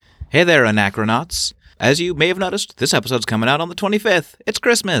Hey there, Anachronauts. As you may have noticed, this episode's coming out on the 25th. It's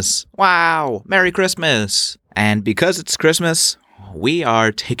Christmas. Wow. Merry Christmas. And because it's Christmas, we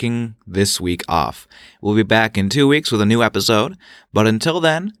are taking this week off. We'll be back in 2 weeks with a new episode. But until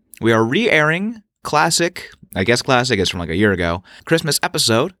then, we are re-airing classic is from like a year ago, Christmas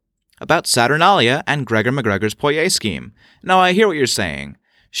episode about Saturnalia and Gregor McGregor's Poirier scheme. Now, I hear what you're saying.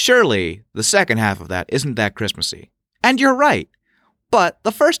 Surely, the second half of that isn't that Christmassy. And you're right. But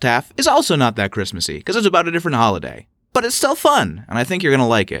the first half is also not that Christmassy, because it's about a different holiday. But it's still fun, and I think you're going to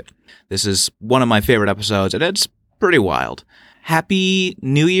like it. This is one of my favorite episodes, and it's pretty wild. Happy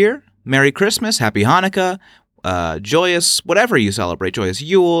New Year, Merry Christmas, Happy Hanukkah, joyous, whatever you celebrate, joyous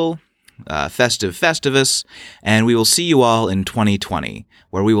Yule, festive Festivus, and we will see you all in 2020,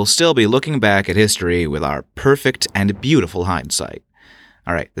 where we will still be looking back at history with our perfect and beautiful hindsight.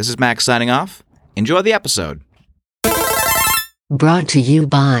 All right, this is Max signing off. Enjoy the episode. Brought to you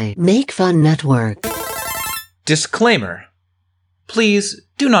by Make Fun Network. Disclaimer. Please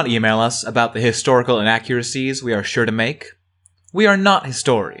do not email us about the historical inaccuracies we are sure to make. We are not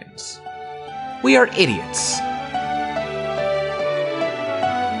historians. We are idiots.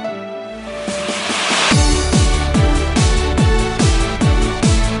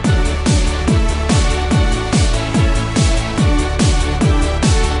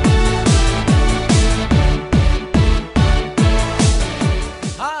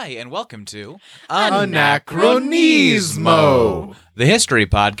 And welcome to Anachronismo, the history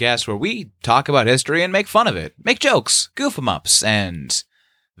podcast where we talk about history and make fun of it, make jokes, goof 'em ups, and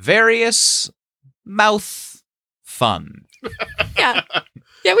various mouth fun. Yeah,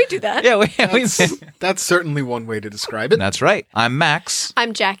 we do that. Yeah, That's certainly one way to describe it. That's right. I'm Max,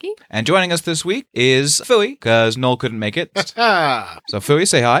 I'm Jackie. and joining us this week is Fooey, because Noel couldn't make it. So Fooey,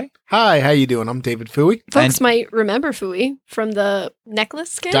 say hi. Hi, how you doing? I'm David Fooey. Folks might remember Fooey from the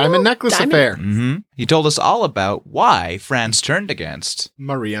necklace scandal. Diamond Necklace Affair. Mm-hmm. He told us all about why France turned against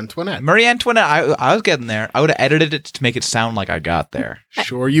Marie Antoinette. Marie Antoinette. I was getting there. I would have edited it to make it sound like I got there.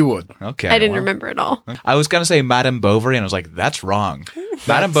 Sure you would. Okay. I didn't well. remember it all. I was going to say Madame Bovary, and I was like, that's wrong.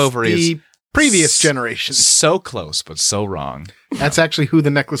 Madame Bovary is the previous generation. so close, but so wrong. That's actually who the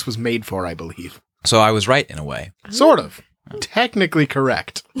necklace was made for, I believe. So I was right in a way. Sort of. Technically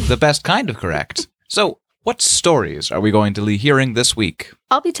correct. The best kind of correct. So what stories are we going to be hearing this week?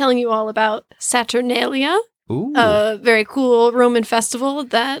 I'll be telling you all about Saturnalia, Ooh. a very cool Roman festival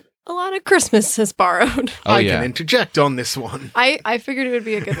that a lot of Christmas has borrowed. Oh, I yeah. can interject on this one. I figured it would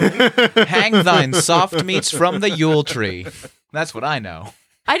be a good one. Hang thine soft meats from the Yule tree. That's what I know.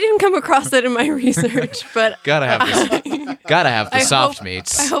 I didn't come across that in my research, but Gotta have the soft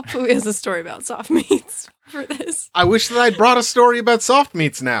meats. I hope Fooey has a story about soft meats for this. I wish that I'd brought a story about soft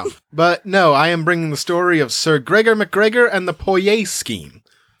meats now. But no, I am bringing the story of Sir Gregor McGregor and the Poirier scheme.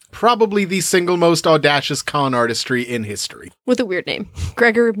 Probably the single most audacious con artistry in history. With a weird name.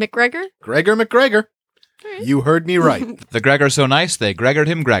 Gregor McGregor? Gregor McGregor. Right. You heard me right. The Gregor so nice, they Gregored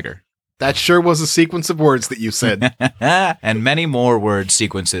him Gregor. That sure was a sequence of words that you said. And many more word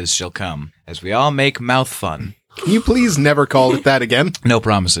sequences shall come, as we all make mouth fun. Can you please never call it that again? No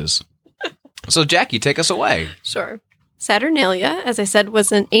promises. So, Jackie, take us away. Sure. Saturnalia, as I said,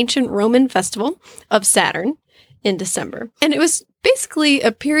 was an ancient Roman festival of Saturn in December. And it was basically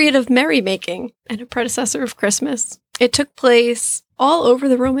a period of merrymaking and a predecessor of Christmas. It took place all over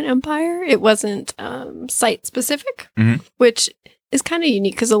the Roman Empire. It wasn't site-specific, which is kind of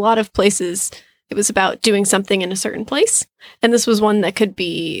unique because a lot of places it was about doing something in a certain place. And this was one that could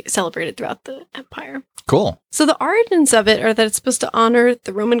be celebrated throughout the empire. Cool. So the origins of it are that it's supposed to honor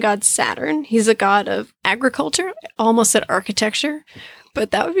the Roman god Saturn. He's a god of agriculture. I almost said architecture,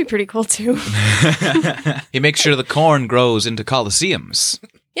 but that would be pretty cool too. He makes sure the corn grows into colosseums.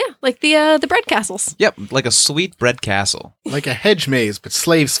 Yeah, like the bread castles. Yep, like a sweet bread castle. Like a hedge maze, but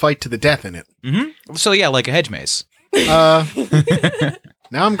slaves fight to the death in it. Mm-hmm. So yeah, like a hedge maze.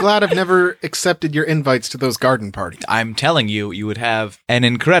 Now I'm glad I've never accepted your invites to those garden parties. I'm telling you, you would have an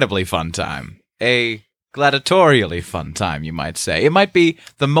incredibly fun time. A gladiatorially fun time, you might say. It might be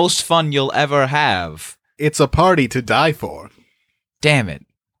the most fun you'll ever have. It's a party to die for. Damn it.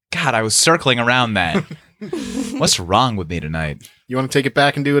 God, I was circling around that. What's wrong with me tonight? You want to take it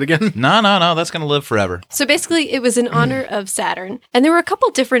back and do it again? No, that's going to live forever. So basically, it was in honor of Saturn. And there were a couple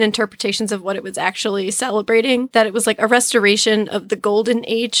different interpretations of what it was actually celebrating. That it was like a restoration of the Golden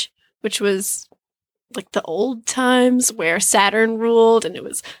Age, which was like the old times where Saturn ruled, and it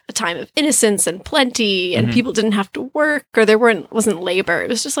was a time of innocence and plenty, and people didn't have to work, or there wasn't labor. It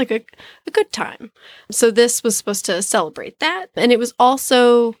was just like a good time. So this was supposed to celebrate that. And it was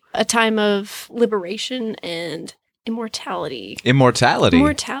also a time of liberation and immortality. Immortality.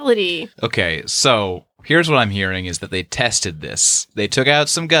 Immortality. Okay, so here's what I'm hearing is that they tested this. They took out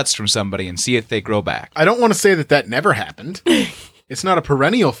some guts from somebody and see if they grow back. I don't want to say that never happened. It's not a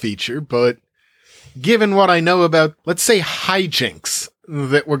perennial feature, but given what I know about, let's say, hijinks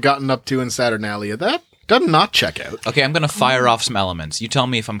that were gotten up to in Saturnalia, that does not check out. Okay, I'm going to fire off some elements. You tell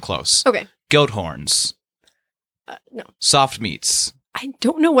me if I'm close. Okay. Goat horns. No. Soft meats. I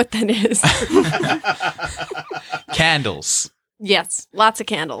don't know what that is. Candles. Yes. Lots of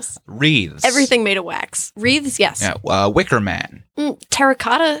candles. Wreaths. Everything made of wax. Wreaths, yes. Yeah, Wicker Man.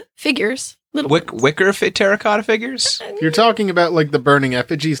 Terracotta figures. Little Wicker terracotta figures? If you're talking about like the burning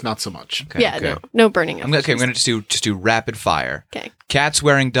effigies, not so much. Okay, yeah, okay. no burning. I'm going to just do rapid fire. Okay. Cats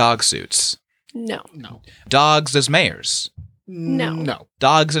wearing dog suits. No. Dogs as mayors. No.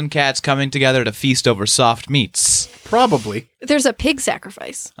 Dogs and cats coming together to feast over soft meats. Probably. There's a pig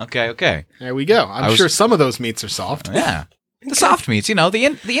sacrifice. Okay. There we go. I'm sure some of those meats are soft. Yeah. The soft meats,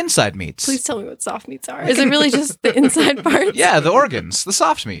 the inside meats. Please tell me what soft meats are. Is it really just the inside parts? Yeah, the organs, the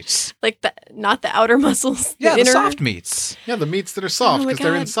soft meats. Like not the outer muscles. Yeah, the the inner... soft meats. Yeah, the meats that are soft Oh my because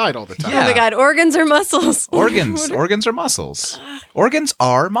they're God. inside all the time. Yeah. Oh my God, organs or muscles? Organs are muscles. Organs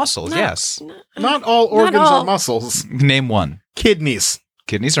are muscles, yes. Not all organs all. are muscles. Name one. Kidneys.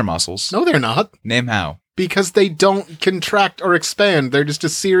 Kidneys are muscles. No, they're not. Name how. Because they don't contract or expand. They're just a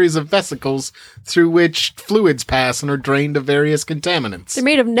series of vesicles through which fluids pass and are drained of various contaminants. They're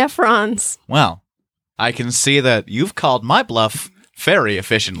made of nephrons. Well, I can see that you've called my bluff very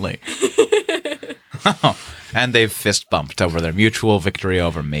efficiently. And they've fist bumped over their mutual victory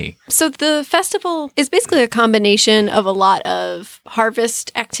over me. So the festival is basically a combination of a lot of harvest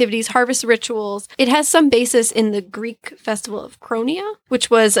activities, harvest rituals. It has some basis in the Greek festival of Cronia, which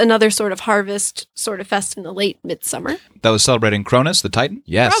was another sort of harvest sort of fest in the late midsummer. That was celebrating Cronus, the Titan?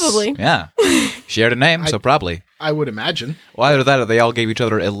 Yes. Probably. Yeah. Shared a name, so probably. I would imagine. Well, either that or they all gave each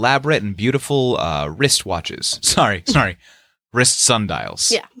other elaborate and beautiful wrist watches. Sorry. Wrist sundials.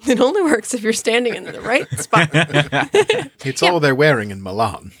 Yeah, it only works if you're standing in the right spot. It's all they're wearing in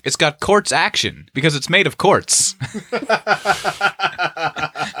Milan. It's got quartz action because it's made of quartz.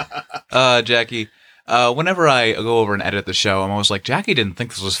 Jackie, whenever I go over and edit the show, I'm always like, Jackie didn't think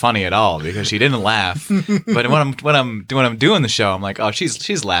this was funny at all because she didn't laugh. But when I'm doing the show, I'm like, oh,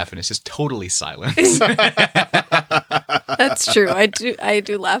 she's laughing. It's just totally silent. That's true. I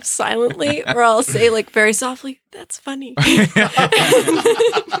do laugh silently, or I'll say like very softly, "That's funny."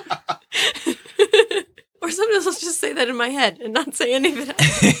 Or sometimes I'll just say that in my head and not say any of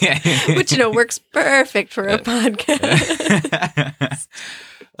it, which works perfect for a podcast.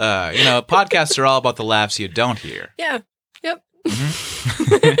 Podcasts are all about the laughs you don't hear. Yeah. Yep.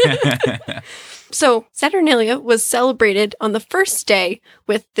 So Saturnalia was celebrated on the first day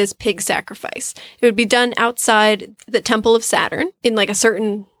with this pig sacrifice. It would be done outside the Temple of Saturn in like a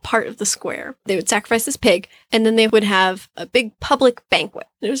certain part of the square. They would sacrifice this pig, and then they would have a big public banquet.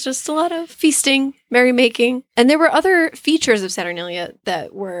 It was just a lot of feasting, merrymaking, and there were other features of Saturnalia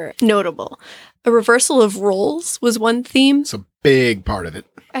that were notable. A reversal of roles was one theme. It's a big part of it.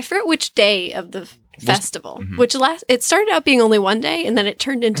 I forget which day of the festival, which it started out being only one day, and then it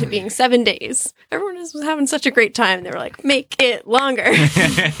turned into being 7 days. Everyone was having such a great time. They were like, make it longer.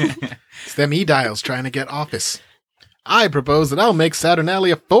 It's them e-dials trying to get office. I propose that I'll make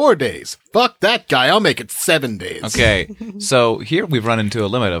Saturnalia 4 days. Fuck that guy. I'll make it 7 days. Okay, so here we've run into a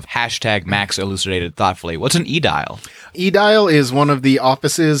limit of hashtag Max elucidated thoughtfully. What's an e-dial? E-dial is one of the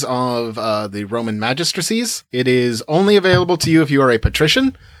offices of the Roman magistracies. It is only available to you if you are a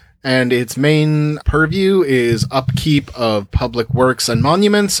patrician, and its main purview is upkeep of public works and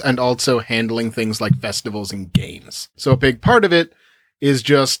monuments, and also handling things like festivals and games. So a big part of it is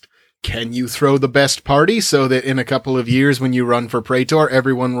just, can you throw the best party so that in a couple of years when you run for praetor,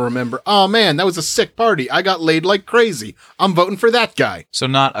 everyone will remember, oh man, that was a sick party. I got laid like crazy. I'm voting for that guy. So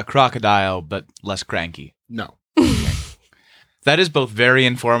not a crocodile, but less cranky. No. That is both very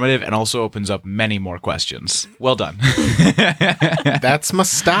informative and also opens up many more questions. Well done. That's my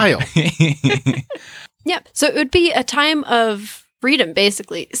style. Yeah. So it would be a time of freedom,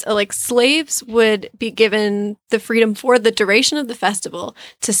 basically. So, like, slaves would be given the freedom for the duration of the festival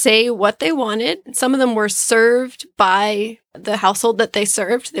to say what they wanted. Some of them were served by the household that they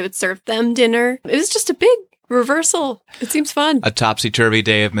served. They would serve them dinner. It was just a big reversal. It seems fun. A topsy-turvy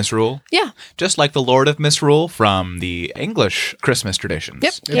day of misrule? Yeah. Just like the Lord of Misrule from the English Christmas traditions.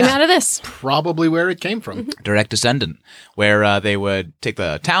 Yep. Came out of this. Probably where it came from. Direct descendant, where they would take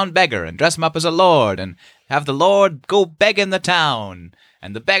the town beggar and dress him up as a lord and have the lord go beg in the town.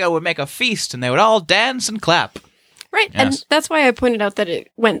 And the beggar would make a feast and they would all dance and clap. Right. Yes. And that's why I pointed out that it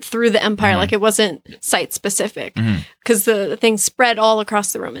went through the empire, Mhm. like it wasn't site specific, Mhm. because the thing spread all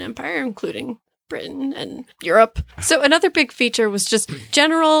across the Roman Empire, including Britain and Europe. So another big feature was just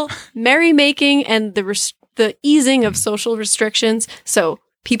general merrymaking and the easing of social restrictions. So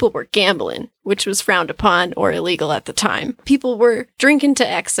people were gambling, which was frowned upon or illegal at the time. People were drinking to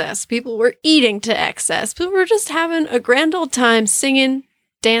excess. People were eating to excess. People were just having a grand old time singing,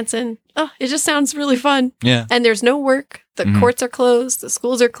 dancing. Oh, it just sounds really fun. Yeah. And there's no work. The Mhm. courts are closed. The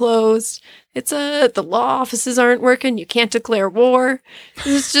schools are closed. The law offices aren't working. You can't declare war.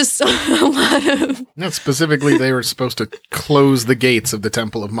 It's just a lot of. No, specifically, they were supposed to close the gates of the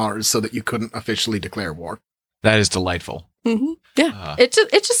Temple of Mars so that you couldn't officially declare war. That is delightful. Mhm. Yeah, Uh. it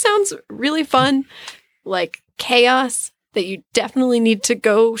just sounds really fun, like chaos that you definitely need to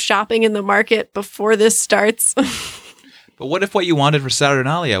go shopping in the market before this starts. But what if what you wanted for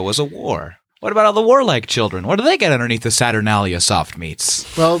Saturnalia was a war? What about all the warlike children? What do they get underneath the Saturnalia soft meats?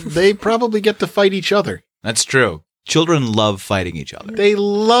 Well, they probably get to fight each other. That's true. Children love fighting each other. They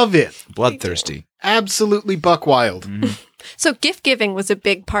love it. Bloodthirsty. Absolutely buck wild. Mhm. So gift giving was a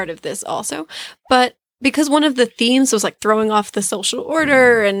big part of this also, but because one of the themes was like throwing off the social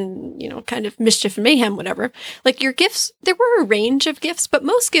order and, kind of mischief and mayhem, whatever, like your gifts, there were a range of gifts, but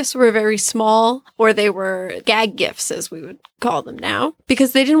most gifts were very small, or they were gag gifts, as we would call them now,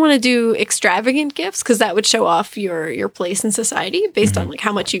 because they didn't want to do extravagant gifts because that would show off your place in society based on like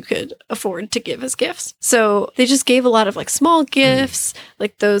how much you could afford to give as gifts. So they just gave a lot of like small gifts,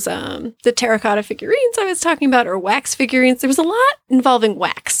 like those, the terracotta figurines I was talking about, or wax figurines. There was a lot involving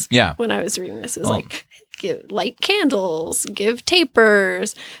wax. Yeah. When I was reading this, it was Oh. like give light candles, give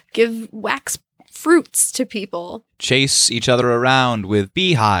tapers, give wax fruits to people. Chase each other around with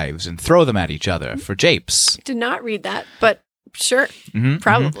beehives and throw them at each other for japes. Did not read that, but sure, Mhm,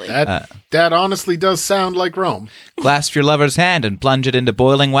 probably. That honestly does sound like Rome. Clasp your lover's hand and plunge it into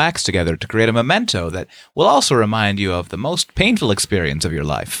boiling wax together to create a memento that will also remind you of the most painful experience of your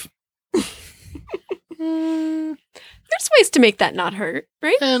life. There's ways to make that not hurt,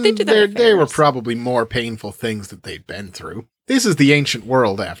 right? And they do that. at there were fairs. probably more painful things that they'd been through. This is the ancient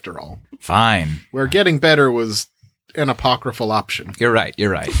world, after all, Fine. where getting better was an apocryphal option. You're right.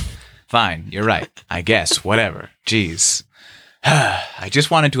 Fine. You're right. I guess. Whatever. Jeez. I just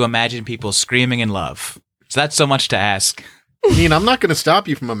wanted to imagine people screaming in love. Is that so much to ask? I mean, I'm not going to stop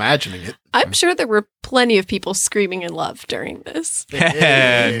you from imagining it. I'm sure there were plenty of people screaming in love during this.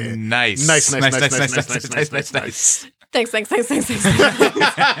 Nice. Nice. Thanks.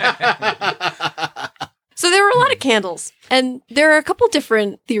 So there were a lot of candles, and there are a couple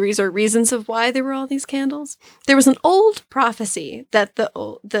different theories or reasons of why there were all these candles. There was an old prophecy that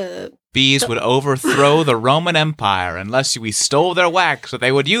the Bees would overthrow the Roman Empire unless we stole their wax that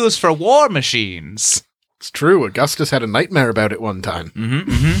they would use for war machines. It's true. Augustus had a nightmare about it one time.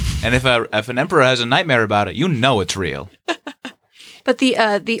 And if an emperor has a nightmare about it, you know it's real. But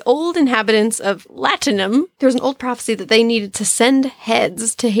the old inhabitants of Latinum, there was an old prophecy that they needed to send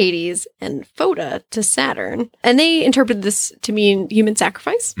heads to Hades and Phoda to Saturn. And they interpreted this to mean human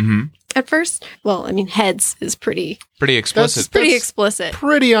sacrifice at first. Well, I mean, heads is pretty Explicit. pretty explicit.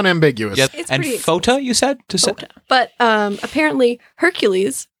 Pretty unambiguous. Yep. It's And pretty Phota, you said? Phoda. But apparently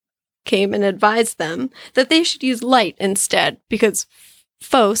Hercules came and advised them that they should use light instead because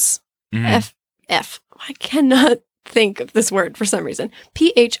Phos, Mhm. I cannot think of this word for some reason.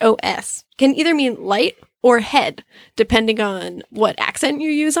 PHOS can either mean light or head, depending on what accent you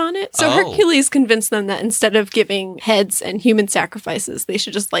use on it. So Oh. Hercules convinced them that instead of giving heads and human sacrifices, they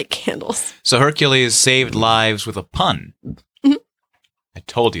should just light candles. So Hercules saved lives with a pun. Mhm. I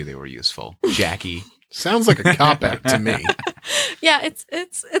told you they were useful, Jackie. Sounds like a cop-out to me. Yeah, it's a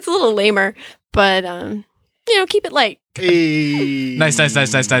little lamer, but keep it light. Hey. Nice. Thanks.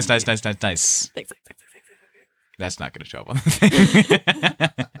 That's not going to show up on the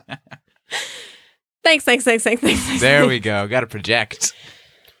thing. Thanks. There we go. Got to project.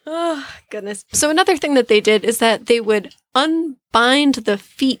 Oh, goodness. So another thing that they did is that they would unbind the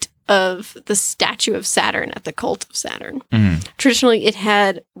feet of the statue of Saturn at the cult of Saturn. Mhm. Traditionally, it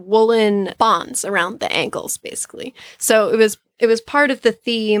had woolen bonds around the ankles, basically. So it was part of the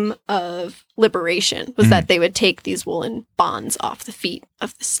theme of liberation, was that they would take these woolen bonds off the feet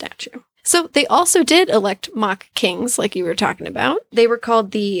of the statue. So they also did elect mock kings, like you were talking about. They were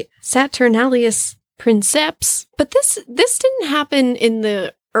called the Saturnalius Princeps, but this didn't happen in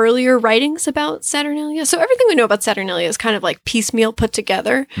the earlier writings about Saturnalia. So everything we know about Saturnalia is kind of like piecemeal put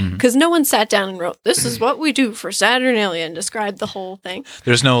together because no one sat down and wrote, this is what we do for Saturnalia and described the whole thing.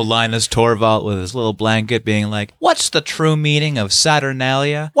 There's no Linus Torvald with his little blanket being like, what's the true meaning of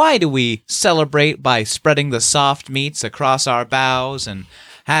Saturnalia? Why do we celebrate by spreading the soft meats across our boughs and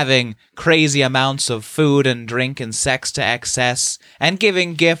having crazy amounts of food and drink and sex to excess and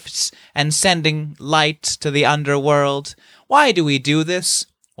giving gifts and sending light to the underworld? Why do we do this?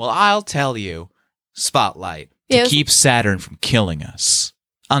 Well, I'll tell you. Spotlight. To keep Saturn from killing us.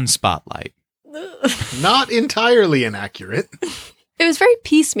 Unspotlight. Not entirely inaccurate. It was very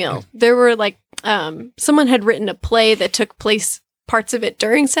piecemeal. There were like, someone had written a play that took place, parts of it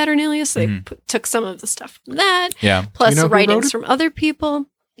during Saturnalia, so they took some of the stuff from that. Yeah. Plus who writings wrote it? from other people.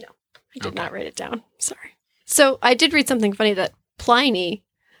 No, I did not write it down. Sorry. So I did read something funny that Pliny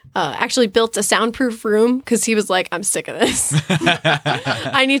actually built a soundproof room because he was like, I'm sick of this.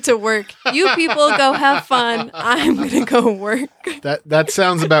 I need to work. You people go have fun. I'm going to go work. That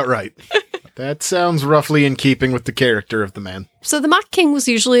sounds about right. That sounds roughly in keeping with the character of the man. So the mock king was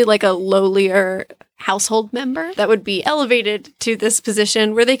usually like a lowlier household member that would be elevated to this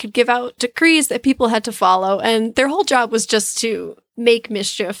position where they could give out decrees that people had to follow. And their whole job was just to make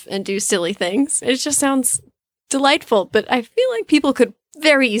mischief and do silly things. It just sounds delightful, but I feel like people could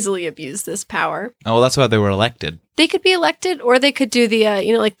very easily abuse this power. Oh, well, that's why they were elected. They could be elected, or they could do the,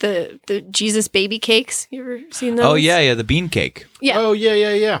 like the Jesus baby cakes. You ever seen those? Oh, yeah, the bean cake. Yeah. Oh,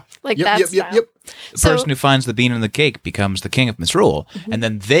 yeah. Like Yep, that yep, style. yep. The So- person who finds the bean in the cake becomes the king of misrule, and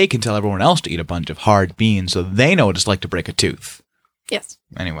then they can tell everyone else to eat a bunch of hard beans so they know what it's like to break a tooth. Yes.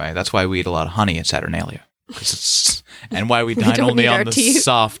 Anyway, that's why we eat a lot of honey at Saturnalia. And why we We dine don't only need on our the teeth.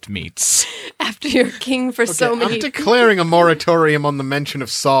 soft meats. After you're king for so Okay, many... I'm declaring a moratorium on the mention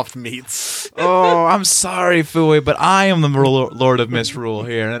of soft meats. Oh, I'm sorry, Fui, but I am the Lord of Misrule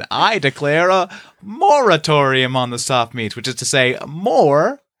here, and I declare a moratorium on the soft meats, which is to say,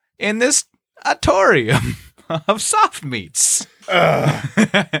 more in this atorium of soft meats.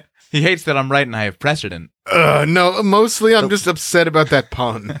 He hates that I'm right and I have precedent. No, mostly I'm just upset about that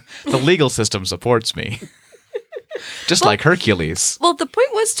pun. The legal system supports me. Just like Hercules. Well, the point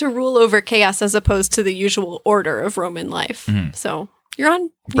was to rule over chaos as opposed to the usual order of Roman life. So you're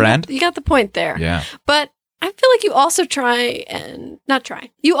on Brand? You got the point there. Yeah. But I feel like you also try and not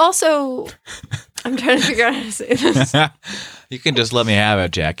try. You also I'm trying to figure out how to say this. You can just let me have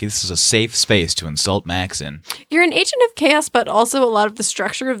it, Jackie. This is a safe space to insult Max in. You're an agent of chaos, but also a lot of the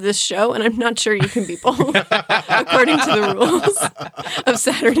structure of this show, and I'm not sure you can be both according to the rules of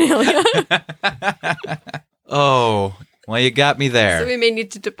Saturnalia. Oh, well, you got me there. So we may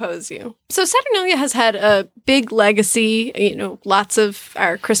need to depose you. So Saturnalia has had a big legacy. You know, lots of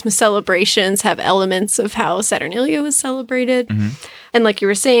our Christmas celebrations have elements of how Saturnalia was celebrated. And like you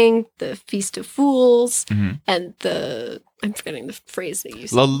were saying, the Feast of Fools and I'm forgetting the phrase that you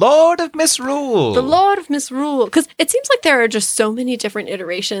said. The Lord of Misrule. The Lord of Misrule. Because it seems like there are just so many different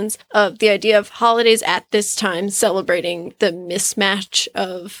iterations of the idea of holidays at this time celebrating the mismatch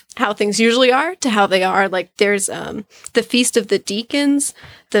of how things usually are to how they are. Like there's the Feast of the Deacons,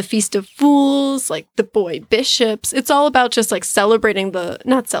 the Feast of Fools, like the boy bishops. It's all about just like celebrating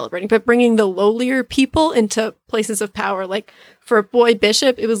not celebrating, but bringing the lowlier people into places of power. Like for a boy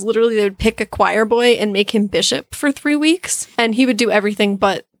bishop, it was literally they would pick a choir boy and make him bishop for 3 weeks. And he would do everything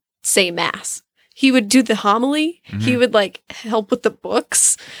but say mass. He would do the homily. He would like help with the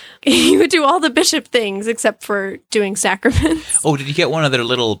books. He would do all the bishop things except for doing sacraments. Oh, did you get one of their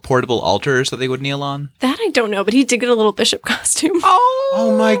little portable altars that they would kneel on? That I don't know, but he did get a little bishop costume.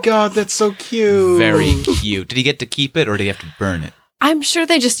 Oh my god, that's so cute. Very cute. Did he get to keep it or did he have to burn it? I'm sure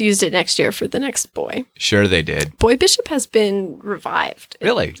they just used it next year for the next boy. Sure they did. Boy Bishop has been revived.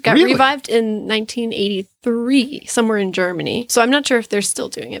 Really? It got Really? revived in 1983, somewhere in Germany. So I'm not sure if they're still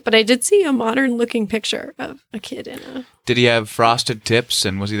doing it, but I did see a modern looking picture of a kid in a... Did he have frosted tips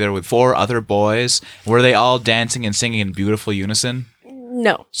and was he there with 4 other boys? Were they all dancing and singing in beautiful unison?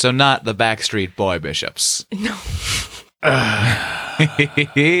 No. So not the Backstreet Boy bishops. No.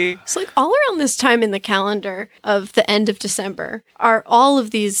 So like all around this time in the calendar of the end of December are all of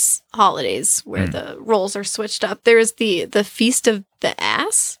these holidays where the roles are switched up. There's the Feast of the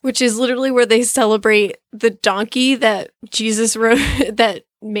Ass, which is literally where they celebrate the donkey that Jesus rode, that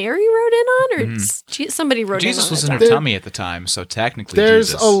Mary rode in on, or somebody rode Jesus in on. was that in her donkey. tummy at the time, so technically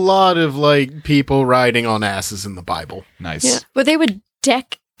There's Jesus. a lot of like people riding on asses in the Bible. Nice. Yeah, but they would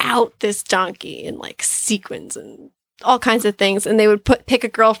deck out this donkey in like sequins and all kinds of things, and they would pick a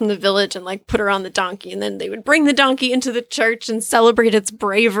girl from the village and like put her on the donkey, and then they would bring the donkey into the church and celebrate its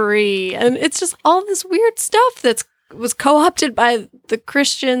bravery, and it's just all this weird stuff that's was co-opted by the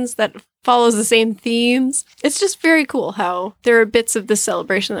Christians that follows the same themes. It's just very cool how there are bits of this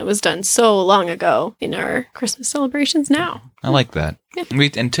celebration that was done so long ago in our Christmas celebrations now. I like that.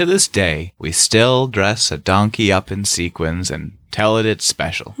 And to this day, we still dress a donkey up in sequins and tell it it's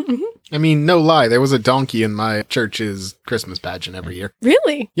special. I mean, no lie, there was a donkey in my church's Christmas pageant every year.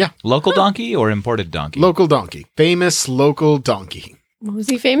 Really? Local donkey or imported donkey? Local donkey. Famous local donkey. What was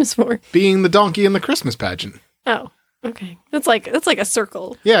he famous for? Being the donkey in the Christmas pageant. Oh, okay. That's like a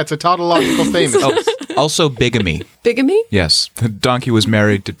circle. Yeah, it's a tautological famous. Oh, also bigamy. Bigamy? Yes. The donkey was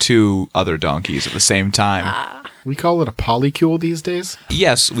married to 2 other donkeys at the same time. We call it a polycule these days.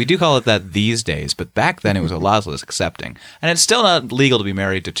 Yes, we do call it that these days, but back then it was a lot less accepting. And it's still not legal to be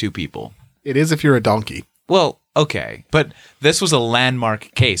married to 2 people. It is if you're a donkey. Well, okay. But this was a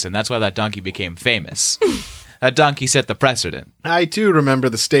landmark case, and that's why that donkey became famous. That donkey set the precedent. I too remember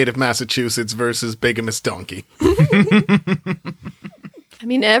the state of Massachusetts versus bigamous donkey. I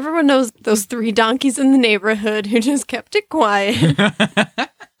mean, everyone knows those 3 donkeys in the neighborhood who just kept it quiet.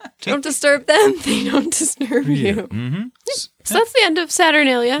 Don't disturb them, they don't disturb you. Mm-hmm. So that's the end of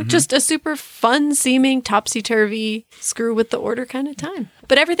Saturnalia. Just a super fun-seeming, topsy-turvy, screw with the order kind of time.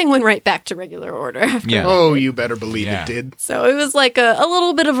 But everything went right back to regular order after. Yeah. Oh, you better believe Yeah. it did. So it was like a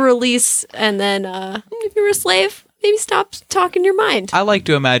little bit of a release, and then if you were a slave, maybe stop talking your mind. I like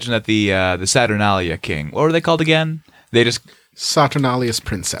to imagine that the Saturnalia king, what were they called again? They just... Saturnalius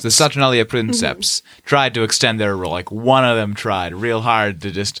Princeps. The Saturnalia Princeps tried to extend their rule. Like, one of them tried real hard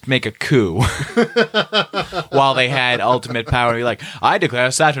to just make a coup while they had ultimate power. Be like, I declare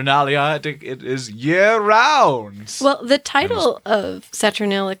Saturnalia, it is year-round. Well, the title of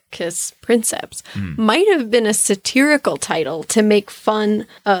Saturnalicus Princeps might have been a satirical title to make fun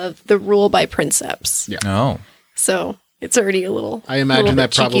of the rule by Princeps. Yeah. Oh. So it's already a little. I imagine little that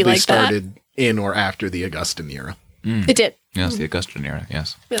bit cheeky probably like started in or after the Augustan era. That. It did. Yes, the Augustan era,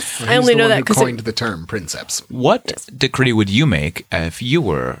 yes. Yes, He's I only the know one that who because coined the term Princeps. What decree would you make if you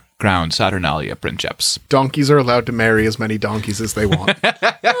were crowned Saturnalia Princeps? Donkeys are allowed to marry as many donkeys as they want.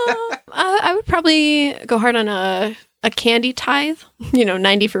 I would probably go hard on a candy tithe.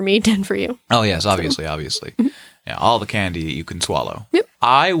 90 for me, 10 for you. Oh, yes, obviously. Yeah, all the candy you can swallow. Yep.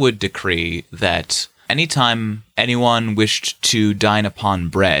 I would decree that anytime anyone wished to dine upon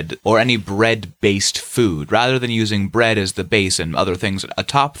bread or any bread-based food, rather than using bread as the base and other things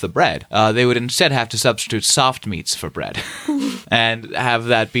atop the bread, they would instead have to substitute soft meats for bread and have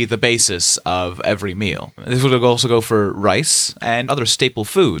that be the basis of every meal. This would also go for rice and other staple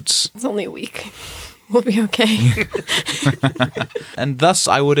foods. It's only a week. We'll be okay. And thus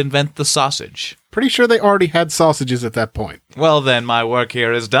I would invent the sausage. Pretty sure they already had sausages at that point. Well, then my work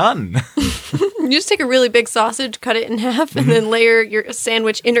here is done. You just take a really big sausage, cut it in half, and then layer your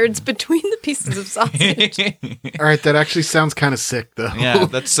sandwich innards between the pieces of sausage. All right, that actually sounds kind of sick, though. Yeah,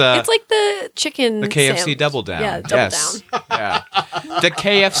 that's It's like the chicken the KFC sandwich. Double Down. Yeah, double yes. down. Yeah. The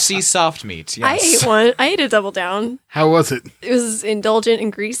KFC soft meat. I Yes. ate one. I ate a double down. How was it? It was indulgent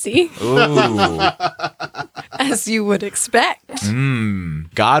and greasy, Ooh. as you would expect.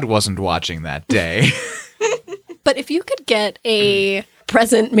 God wasn't watching that day. But if you could get a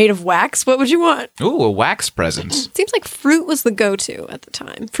present made of wax, what would you want? Ooh, a wax present. Seems like fruit was the go-to at the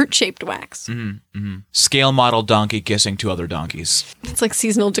time. Fruit-shaped wax. Scale model donkey kissing 2 other donkeys. It's like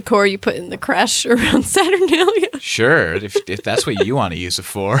seasonal decor you put in the creche around Saturnalia. Sure, if that's what you want to use it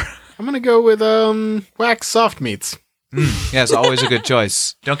for. I'm going to go with wax soft meats. Yes, always a good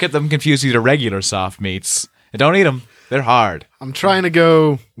choice. Don't get them confused with the regular soft meats. And don't eat them. They're hard. I'm trying to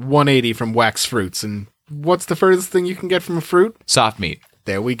go 180 from wax fruits. And what's the furthest thing you can get from a fruit? Soft meat.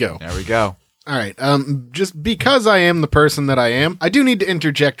 There we go. There we go. All right. Just because I am the person that I am, I do need to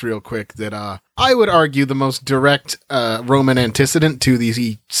interject real quick that I would argue the most direct Roman antecedent to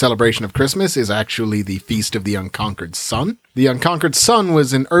the celebration of Christmas is actually the Feast of the Unconquered Sun. The Unconquered Sun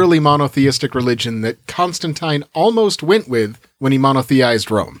was an early monotheistic religion that Constantine almost went with when he monotheized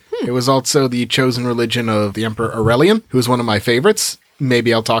Rome. It was also the chosen religion of the Emperor Aurelian, who is one of my favorites.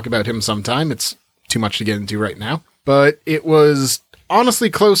 Maybe I'll talk about him sometime. It's too much to get into right now. But it was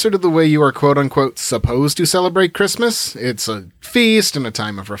honestly closer to the way you are quote-unquote supposed to celebrate Christmas. It's a feast and a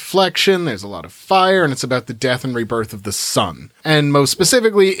time of reflection, there's a lot of fire, and it's about the death and rebirth of the sun. And most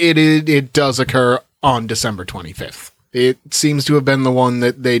specifically, it does occur on December 25th. It seems to have been the one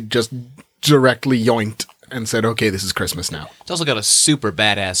that they just directly yoinked and said, okay, this is Christmas now. It's also got a super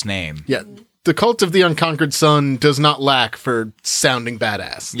badass name. Yeah, the cult of the Unconquered Sun does not lack for sounding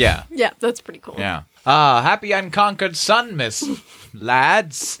badass. Yeah. Yeah, that's pretty cool. Yeah. Happy unconquered sun, miss.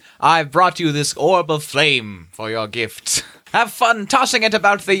 Lads, I've brought you this orb of flame for your gift. Have fun tossing it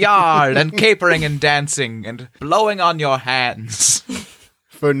about the yard and capering and dancing and blowing on your hands.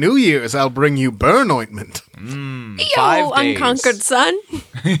 For New Year's, I'll bring you burn ointment. 5 Yo, days. unconquered son.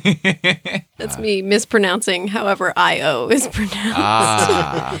 That's me mispronouncing however I-O is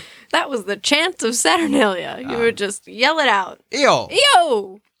pronounced. That was the chant of Saturnalia. You would just yell it out. Ew.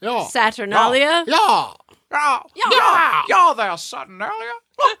 Yo! Yeah. Saturnalia. Yeah. You're there, Saturnalia.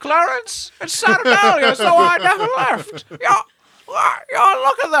 Look, Clarence, it's Saturnalia, so I never left.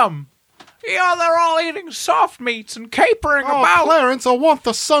 Look at them. Yeah, they're all eating soft meats and capering about. Clarence, I want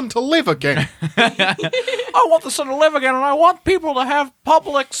the sun to live again. I want the sun to live again, and I want people to have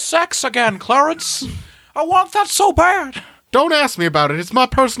public sex again, Clarence. I want that so bad. Don't ask me about it. It's my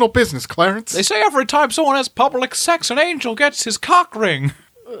personal business, Clarence. They say every time someone has public sex, an angel gets his cock ring.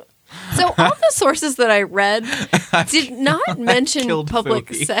 So all the sources that I read did not mention killed public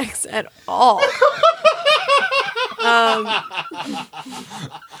Philly. sex at all.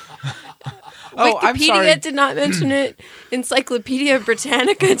 I'm sorry. Wikipedia did not mention it. Encyclopedia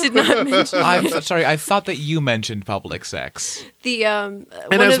Britannica did not mention it. I'm sorry, I thought that you mentioned public sex. The And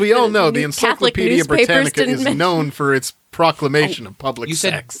as we all know, the Catholic Encyclopedia newspapers Britannica didn't is mention- known for its proclamation of public You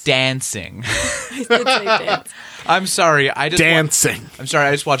said sex. dancing. I did say dance. I'm sorry, I just Dancing. I'm sorry,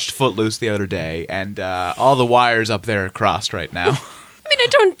 I just watched Footloose the other day, and all the wires up there are crossed right now. I mean, I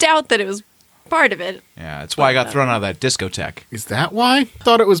don't doubt that it was part of it. Yeah, that's why I got thrown out of that discotheque. Is that why?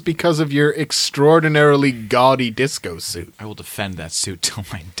 Thought it was because of your extraordinarily gaudy disco suit. I will defend that suit till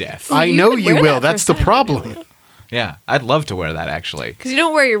my death. I You know could you wear will. that That's for the problem. Yeah, I'd love to wear that, actually. Because you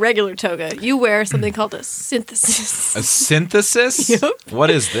don't wear your regular toga. You wear something called a synthesis. A synthesis? Yep. What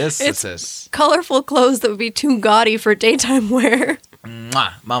is this? It's colorful clothes that would be too gaudy for daytime wear.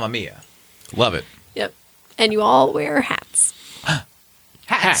 Mwah, Mamma mia. Love it. Yep. And you all wear hats.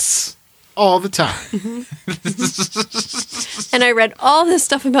 Hats. All the time. And I read all this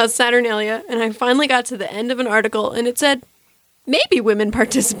stuff about Saturnalia, and I finally got to the end of an article, and it said, maybe women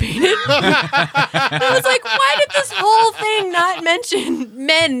participated. I was like, why did this whole thing not mention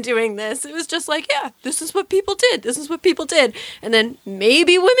men doing this? It was just like, yeah, this is what people did. This is what people did. And then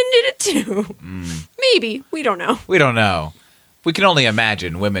maybe women did it too. Maybe. We don't know. We don't know. We can only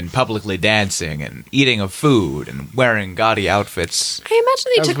imagine women publicly dancing and eating of food and wearing gaudy outfits. I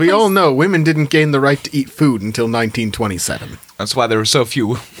imagine they As took we place- all know, women didn't gain the right to eat food until 1927. That's why there were so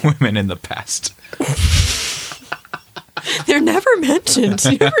few women in the past. They're never mentioned.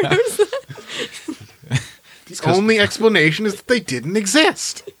 You ever notice that? The only explanation is that they didn't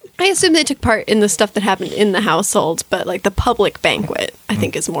exist. I assume they took part in the stuff that happened in the household, but like the public banquet, I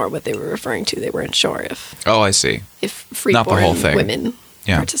think is more what they were referring to. They weren't sure if Oh, I see. freeborn Not the whole thing. women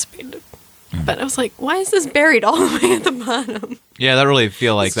Yeah. participated. But I was like, why is this buried all the way at the bottom? Yeah, that really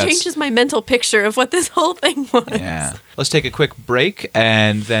feel like This that's... changes my mental picture of what this whole thing was. Yeah. Let's take a quick break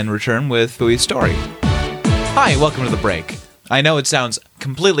and then return with Fui's story. Hi, welcome to the break. I know it sounds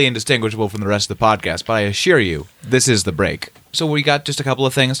completely indistinguishable from the rest of the podcast, but I assure you, this is the break. So we got just a couple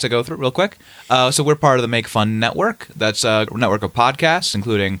of things to go through real quick. So we're part of the Make Fun Network. That's a network of podcasts,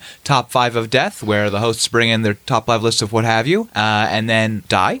 including Top 5 of Death, where the hosts bring in their top 5 lists of what have you, and then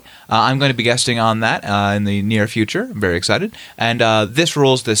die. I'm going to be guesting on that in the near future. I'm very excited. And This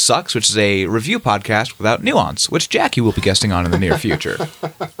Rules, This Sucks, which is a review podcast without nuance, which Jackie will be guesting on in the near future.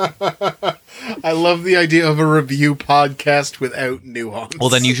 I love the idea of a review podcast without nuance. Well,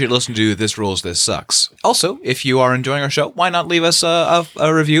 then you should listen to This Rules, This Sucks. Also, if you are enjoying our show, why not leave us a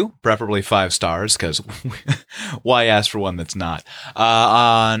review, preferably 5 stars, because why ask for one that's not?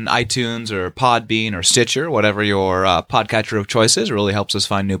 On iTunes or Podbean or Stitcher, whatever your podcatcher of choice is, it really helps us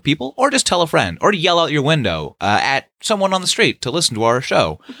find new people. Or just tell a friend, or yell out your window at someone on the street to listen to our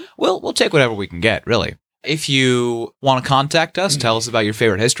show. We'll take whatever we can get, really. If you want to contact us, tell us about your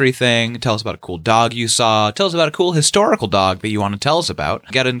favorite history thing, tell us about a cool dog you saw, tell us about a cool historical dog that you want to tell us about,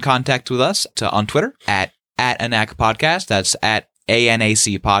 get in contact with us on Twitter at ANAC Podcast, that's at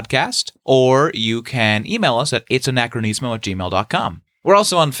ANAC Podcast, or you can email us at itsanachronismo@gmail.com. We're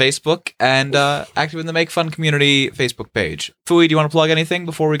also on Facebook and active in the Make Fun Community Facebook page. Fui, do you want to plug anything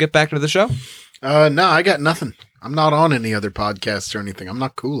before we get back to the show? No, I got nothing. I'm not on any other podcasts or anything. I'm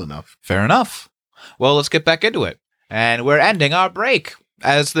not cool enough. Fair enough. Well, let's get back into it. And we're ending our break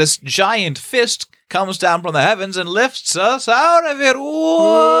as this giant fist comes down from the heavens and lifts us out of it.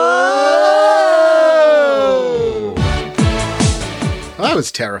 Whoa! Well, that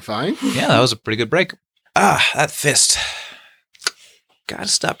was terrifying. Yeah, that was a pretty good break. That fist. Gotta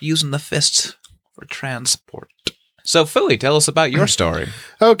stop using the fist for transport. So, Fui, tell us about your story.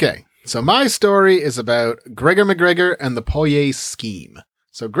 Okay, so my story is about Gregor McGregor and the Poirier scheme.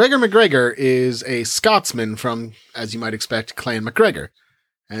 So Gregor MacGregor is a Scotsman from, as you might expect, Clan MacGregor.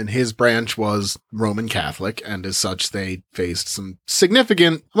 And his branch was Roman Catholic, and as such, they faced some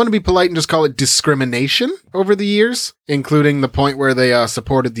significant, I'm going to be polite and just call it discrimination over the years, including the point where they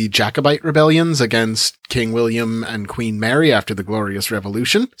supported the Jacobite rebellions against King William and Queen Mary after the Glorious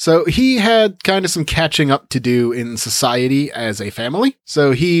Revolution. So he had kind of some catching up to do in society as a family.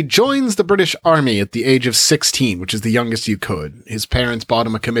 So he joins the British Army at the age of 16, which is the youngest you could. His parents bought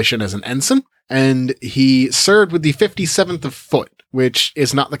him a commission as an ensign, and he served with the 57th of Foot, which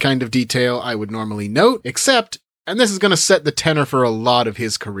is not the kind of detail I would normally note, except, and this is going to set the tenor for a lot of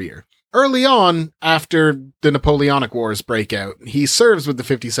his career. Early on, after the Napoleonic Wars break out, he serves with the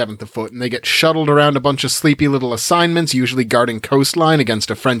 57th of Foot, and they get shuttled around a bunch of sleepy little assignments, usually guarding coastline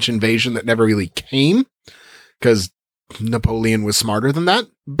against a French invasion that never really came, because Napoleon was smarter than that.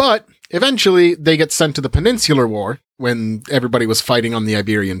 But eventually, they get sent to the Peninsular War, when everybody was fighting on the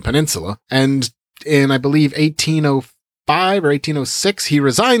Iberian Peninsula, and in, I believe, 1805 or 1806, he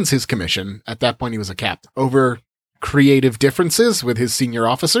resigns his commission. At that point, he was a captain over creative differences with his senior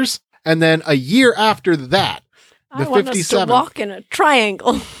officers. And then a year after that, the I want us to 57th. walk in a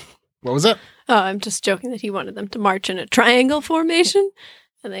triangle. What was that? Oh, I'm just joking that he wanted them to march in a triangle formation,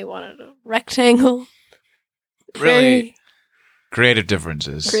 and they wanted a rectangle. Really creative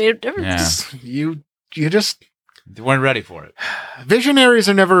differences. Creative differences. Yeah. You just... They weren't ready for it. Visionaries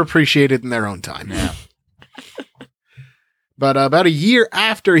are never appreciated in their own time. Yeah. But about a year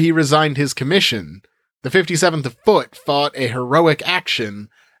after he resigned his commission, the 57th of Foot fought a heroic action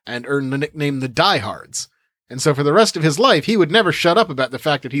and earned the nickname the Diehards. And so for the rest of his life, he would never shut up about the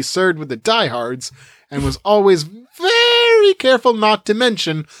fact that he served with the Diehards and was always very careful not to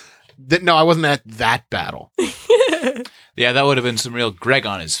mention that, no, I wasn't at that battle. Yeah, that would have been some real Greg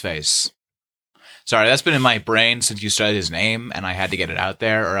on his face. Sorry, that's been in my brain since you started his name, and I had to get it out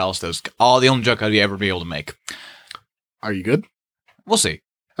there, or else those all the only joke I'd ever be able to make. Are you good? We'll see.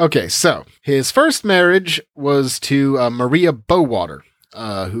 Okay, so his first marriage was to Maria Bowater,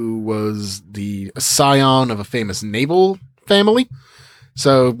 who was the scion of a famous naval family.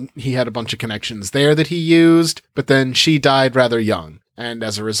 So he had a bunch of connections there that he used, but then she died rather young. And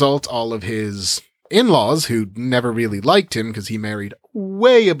as a result, all of his in-laws, who never really liked him because he married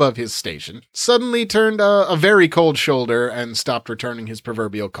way above his station, suddenly turned a very cold shoulder and stopped returning his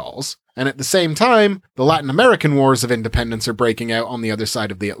proverbial calls. And at the same time, the Latin American Wars of Independence are breaking out on the other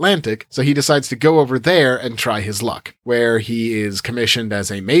side of the Atlantic, so he decides to go over there and try his luck, where he is commissioned as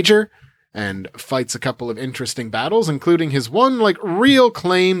a major and fights a couple of interesting battles, including his one, real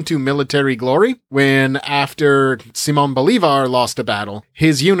claim to military glory, when after Simón Bolívar lost a battle,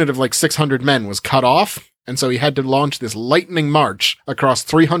 his unit of 600 men was cut off, and so he had to launch this lightning march across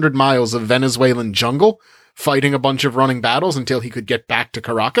 300 miles of Venezuelan jungle, fighting a bunch of running battles until he could get back to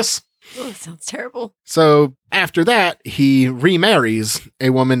Caracas. Oh, that sounds terrible. So after that, he remarries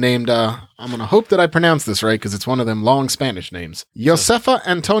a woman named, I'm going to hope that I pronounce this right because it's one of them long Spanish names, Josefa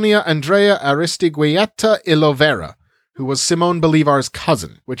Antonia Andrea Aristigueta Ilovera, who was Simón Bolívar's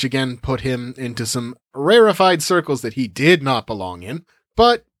cousin, which again put him into some rarefied circles that he did not belong in.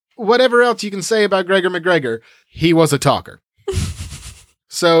 But whatever else you can say about Gregor MacGregor, he was a talker.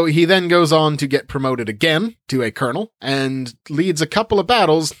 So he then goes on to get promoted again to a colonel and leads a couple of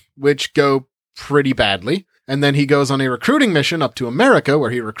battles which go pretty badly. And then he goes on a recruiting mission up to America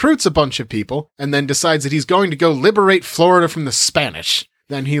where he recruits a bunch of people and then decides that he's going to go liberate Florida from the Spanish.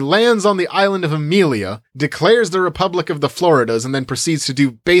 Then he lands on the island of Amelia, declares the Republic of the Floridas, and then proceeds to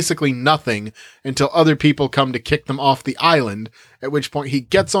do basically nothing until other people come to kick them off the island, at which point he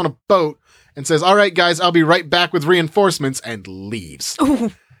gets on a boat and says, "All right, guys, I'll be right back with reinforcements," and leaves.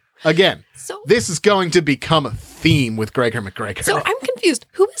 Ooh. Again, So, this is going to become a theme with Gregor MacGregor. so I'm confused.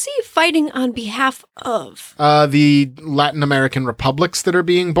 Who is he fighting on behalf of? The Latin American republics that are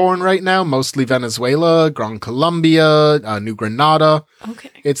being born right now, mostly Venezuela, Gran Colombia, New Granada. Okay.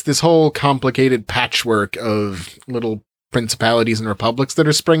 It's this whole complicated patchwork of little principalities and republics that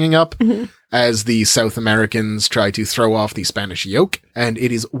are springing up as the South Americans try to throw off the Spanish yoke. And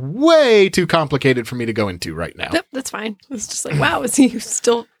it is way too complicated for me to go into right now. Yep, that's fine. It's just wow, is he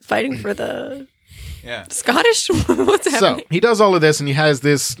still fighting for the Yeah. Scottish? What's So happening? he does all of this and he has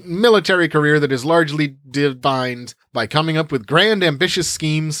this military career that is largely defined by coming up with grand, ambitious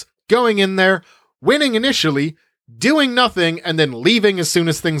schemes, going in there, winning initially, doing nothing, and then leaving as soon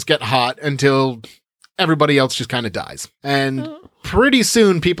as things get hot until everybody else just kind of dies. And pretty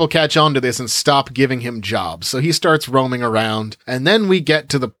soon people catch on to this and stop giving him jobs. So he starts roaming around. And then we get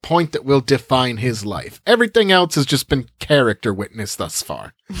to the point that will define his life. Everything else has just been character witness thus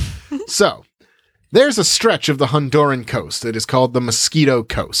far. So There's a stretch of the Honduran coast that is called the Mosquito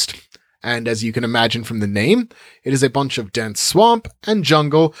Coast. And as you can imagine from the name, it is a bunch of dense swamp and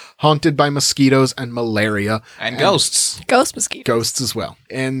jungle haunted by mosquitoes and malaria. And ghosts. Ghost mosquito. Ghosts as well.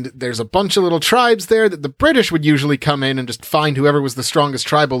 And there's a bunch of little tribes there that the British would usually come in and just find whoever was the strongest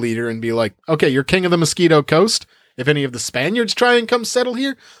tribal leader and be like, okay, you're king of the Mosquito Coast. If any of the Spaniards try and come settle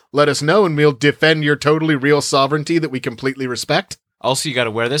here, let us know and we'll defend your totally real sovereignty that we completely respect. Also, you got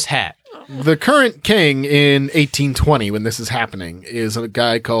to wear this hat. The current king in 1820, when this is happening, is a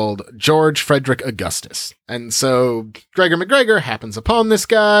guy called George Frederick Augustus. And so Gregor MacGregor happens upon this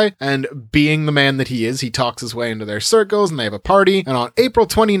guy, and being the man that he is, he talks his way into their circles, and they have a party. And on April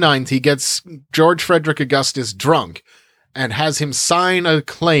 29th, he gets George Frederick Augustus drunk and has him sign a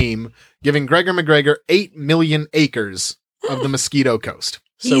claim giving Gregor MacGregor 8 million acres of the Mosquito Coast.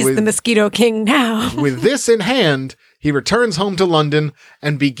 He's the Mosquito King now. With this in hand, he returns home to London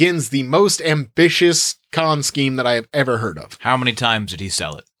and begins the most ambitious con scheme that I have ever heard of. How many times did he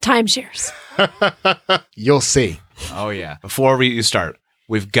sell it? Timeshares. You'll see. Oh, yeah. Before we start,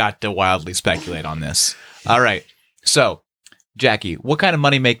 we've got to wildly speculate on this. All right. So, Jackie, what kind of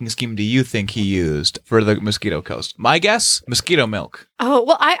money-making scheme do you think he used for the Mosquito Coast? My guess, mosquito milk. Oh,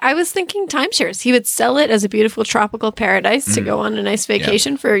 well, I was thinking timeshares. He would sell it as a beautiful tropical paradise to go on a nice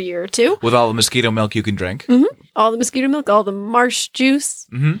vacation for a year or two. With all the mosquito milk you can drink. Mm-hmm. All the mosquito milk, all the marsh juice,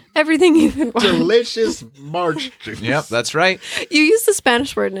 everything you could want. Delicious marsh juice. Yep, that's right. You use the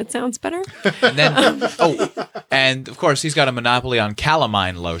Spanish word and it sounds better. And then, and of course, he's got a monopoly on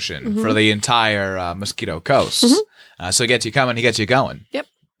calamine lotion for the entire Mosquito Coast. So he gets you coming, he gets you going. Yep.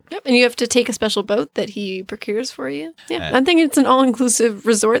 And you have to take a special boat that he procures for you. Yeah. I'm thinking it's an all-inclusive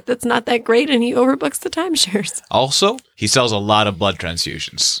resort that's not that great, and he overbooks the timeshares. Also, he sells a lot of blood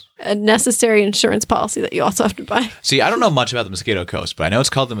transfusions. A necessary insurance policy that you also have to buy. See, I don't know much about the Mosquito Coast, but I know it's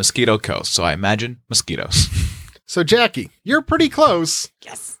called the Mosquito Coast, so I imagine mosquitoes. So, Jackie, you're pretty close.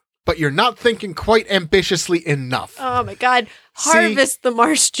 Yes. But you're not thinking quite ambitiously enough. Oh, my God. Harvest the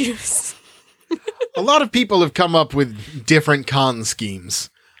marsh juice. A lot of people have come up with different con schemes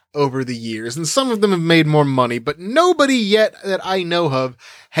over the years, and some of them have made more money, but nobody yet that I know of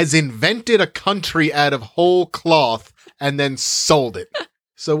has invented a country out of whole cloth and then sold it.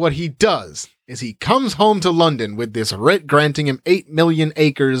 So what he does is he comes home to London with this writ granting him 8 million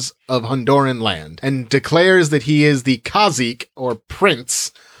acres of Honduran land and declares that he is the Cazique, or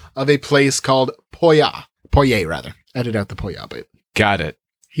prince, of a place called Poya. Poye, rather. Edit out the Poya bit. Got it.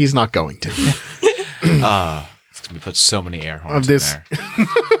 He's not going to. It's going to put so many air horns in there.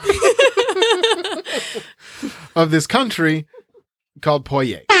 Of this country called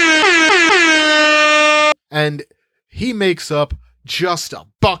Poye. And he makes up just a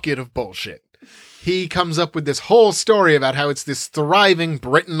bucket of bullshit. He comes up with this whole story about how it's this thriving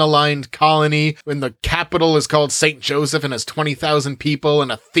Britain-aligned colony when the capital is called St. Joseph and has 20,000 people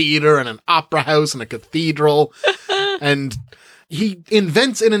and a theater and an opera house and a cathedral. And he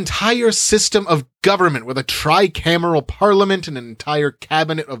invents an entire system of government with a tricameral parliament and an entire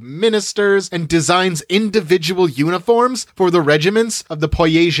cabinet of ministers, and designs individual uniforms for the regiments of the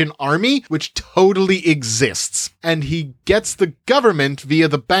Poyasian army, which totally exists. And he gets the government via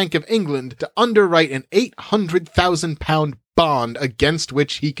the Bank of England to underwrite an £800,000 bond against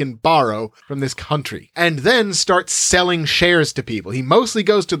which he can borrow from this country, and then starts selling shares to people. He mostly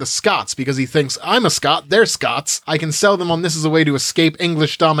goes to the Scots because he thinks, I'm a Scot, they're Scots. I can sell them on this as a way to escape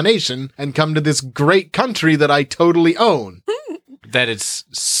English domination and come to this great country that I totally own. That it's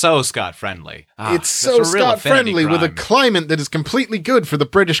so Scot-friendly. It's so Scot-friendly with a climate that is completely good for the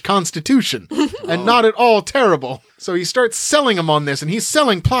British Constitution and not at all terrible. So he starts selling them on this, and he's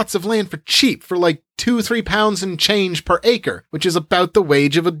selling plots of land for cheap, for like £2-3 and change per acre, which is about the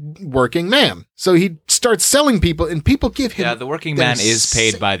wage of a working man. So he starts selling people, and people give him... Yeah, the working man is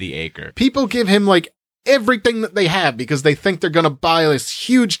paid by the acre. People give him like everything that they have because they think they're going to buy this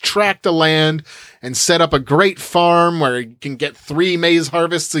huge tract of land and set up a great farm where you can get 3 maize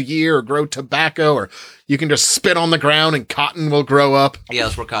harvests a year or grow tobacco, or you can just spit on the ground and cotton will grow up. Yeah,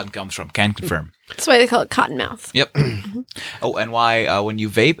 that's where cotton comes from. Can confirm. That's why they call it cottonmouth. Yep. Oh, and why when you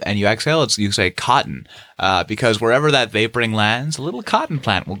vape and you exhale, you say cotton. Because wherever that vaporing lands, a little cotton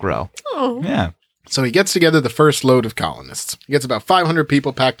plant will grow. Oh. Yeah. So he gets together the first load of colonists. He gets about 500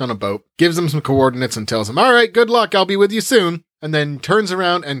 people packed on a boat, gives them some coordinates and tells them, all right, good luck, I'll be with you soon. And then turns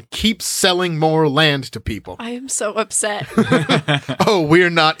around and keeps selling more land to people. I am so upset. Oh,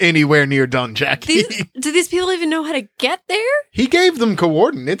 we're not anywhere near done, Jackie. Do these people even know how to get there? He gave them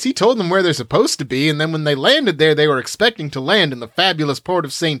coordinates. He told them where they're supposed to be, and then when they landed there, they were expecting to land in the fabulous port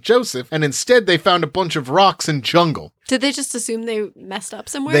of St. Joseph, and instead they found a bunch of rocks and jungle. Did they just assume they messed up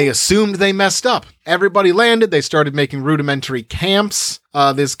somewhere? They assumed they messed up. Everybody landed. They started making rudimentary camps.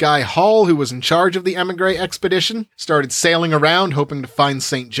 This guy Hall, who was in charge of the emigre expedition, started sailing around hoping to find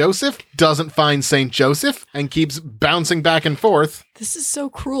St. Joseph. Doesn't find St. Joseph and keeps bouncing back and forth. This is so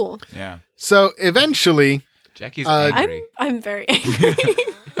cruel. Yeah. So eventually, Jackie's angry. I'm very angry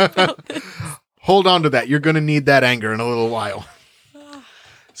about this. hold on to that. You're going to need that anger in a little while.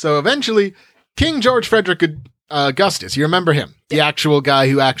 So eventually, King George Frederick Augustus, you remember him? The actual guy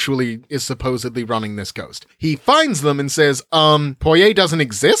who actually is supposedly running this coast. He finds them and says, Poitiers doesn't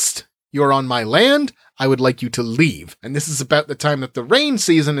exist. You're on my land. I would like you to leave. And this is about the time that the rain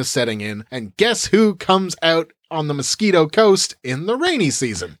season is setting in. And guess who comes out on the Mosquito Coast in the rainy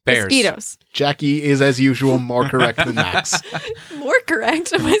season? Bears. Mosquitoes. Jackie is, as usual, more correct than Max. More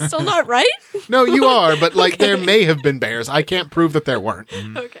correct? Am I still not right? No, you are, but like Okay. there may have been bears. I can't prove that there weren't.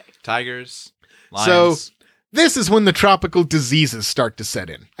 Okay. Tigers. So Lions. this is when the tropical diseases start to set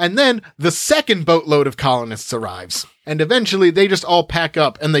in. And then the second boatload of colonists arrives. And eventually they just all pack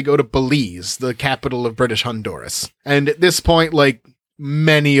up and they go to Belize, the capital of British Honduras. And at this point, like,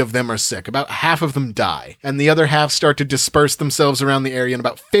 many of them are sick. About half of them die. And the other half start to disperse themselves around the area, and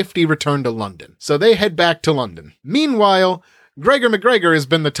about 50 return to London. So they head back to London. Meanwhile, Gregor MacGregor has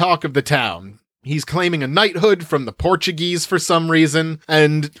been the talk of the town. He's claiming a knighthood from the Portuguese for some reason,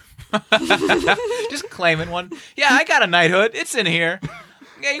 and Just claiming one. Yeah, I got a knighthood. It's in here.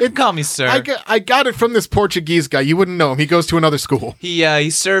 Yeah, you can call me sir. I got it from this Portuguese guy. You wouldn't know him. He goes to another school. He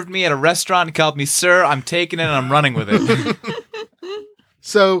served me at a restaurant and called me sir. I'm taking it and I'm running with it.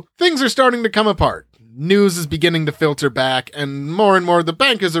 So things are starting to come apart. News is beginning to filter back, and more the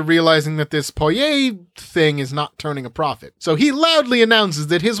bankers are realizing that this Poitiers thing is not turning a profit. So he loudly announces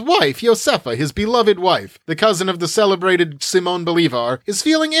that his wife, Josefa, his beloved wife, the cousin of the celebrated Simone Bolivar, is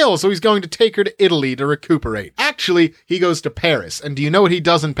feeling ill, so he's going to take her to Italy to recuperate. Actually, he goes to Paris, and do you know what he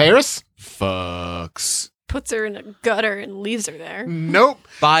does in Paris? Fucks. Puts her in a gutter and leaves her there. Nope.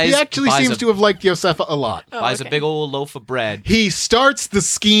 He actually seems to have liked Josefa a lot. Oh, buys okay. a big old loaf of bread. He starts the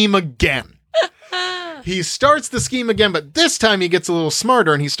scheme again. He starts the scheme again, but this time he gets a little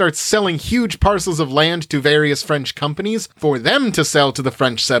smarter and he starts selling huge parcels of land to various French companies for them to sell to the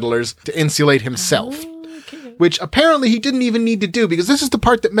French settlers to insulate himself. Okay. Which apparently he didn't even need to do, because this is the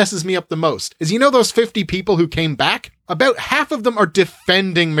part that messes me up the most. Is, you know, those 50 people who came back? About half of them are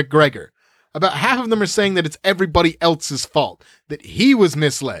defending MacGregor. About half of them are saying that it's everybody else's fault, that he was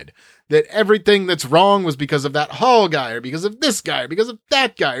misled, that everything that's wrong was because of that Hall guy, or because of this guy, or because of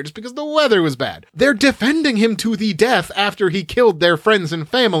that guy, or just because the weather was bad. They're defending him to the death after he killed their friends and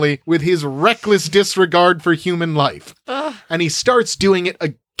family with his reckless disregard for human life. Ugh. And he starts doing it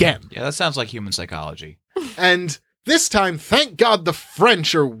again. Yeah, that sounds like human psychology. And this time, thank God the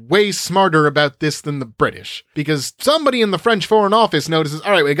French are way smarter about this than the British. Because somebody in the French Foreign Office notices,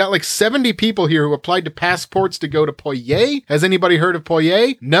 all right, we got like 70 people here who applied to passports to go to Poitiers. Has anybody heard of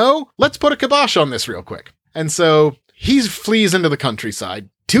Poitiers? No? Let's put a kibosh on this real quick. And so he flees into the countryside.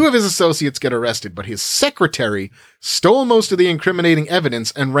 2 of his associates get arrested, but his secretary stole most of the incriminating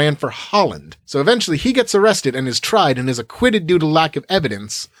evidence and ran for Holland. So eventually he gets arrested and is tried and is acquitted due to lack of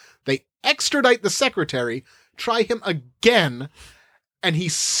evidence. They extradite the secretary, try him again, and he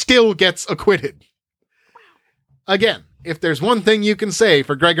still gets acquitted. Again, if there's one thing you can say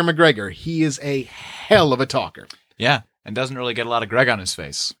for Gregor MacGregor, he is a hell of a talker. Yeah, and doesn't really get a lot of Greg on his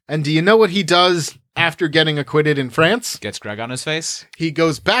face. And do you know what he does after getting acquitted in France? Gets Greg on his face? He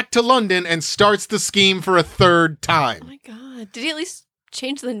goes back to London and starts the scheme for a third Oh time. my god. Did he at least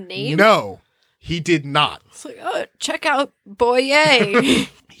change the name? No, he did not. It's like, oh, check out Boyer.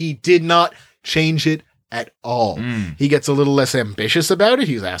 He did not change it at all. Mm. He gets a little less ambitious about it.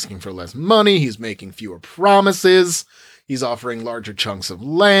 He's asking for less money. He's making fewer promises. He's offering larger chunks of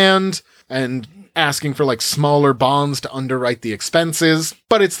land and asking for like smaller bonds to underwrite the expenses.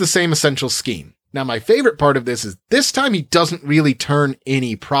 But it's the same essential scheme. Now, my favorite part of this is this time he doesn't really turn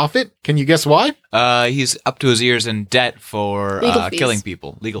any profit. Can you guess why? He's up to his ears in debt for Legal fees. killing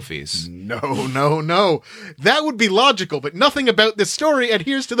people. Legal fees. No. That would be logical, but nothing about this story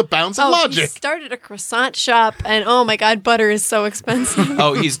adheres to the bounds of He logic. started a croissant shop, and oh my god, butter is so expensive.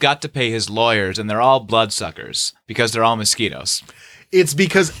 Oh, he's got to pay his lawyers, and they're all bloodsuckers because they're all mosquitoes. It's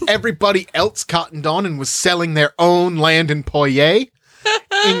because everybody else cottoned on and was selling their own land in Poitiers,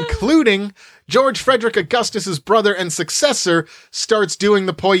 including George Frederick Augustus's brother and successor starts doing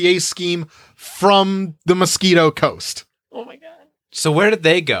the Poitiers scheme from the Mosquito Coast. Oh my god. So where did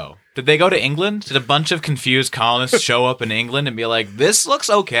they go? Did they go to England? Did a bunch of confused colonists show up in England and be like, this looks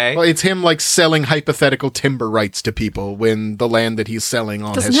okay? Well, it's him like selling hypothetical timber rights to people when the land that he's selling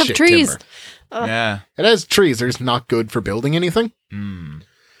on Doesn't has have shit trees. timber. Yeah. It has trees. They're not good for building anything.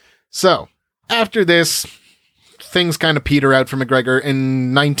 So, after this, things kind of peter out for McGregor.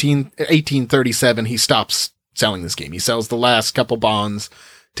 In 1837, he stops selling this game. He sells the last couple bonds,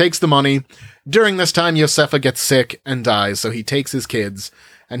 takes the money. During this time, Josefa gets sick and dies, so he takes his kids,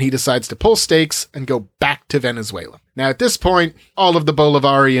 and he decides to pull stakes and go back to Venezuela. Now, at this point, all of the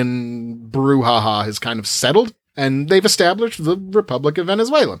Bolivarian brouhaha has kind of settled, and they've established the Republic of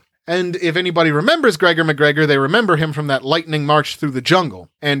Venezuela. And if anybody remembers Gregor McGregor, they remember him from that lightning march through the jungle,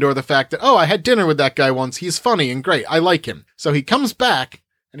 and or the fact that, oh, I had dinner with that guy once, he's funny and great, I like him. So he comes back,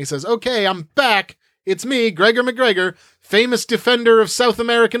 and he says, okay, I'm back, it's me, Gregor McGregor, famous defender of South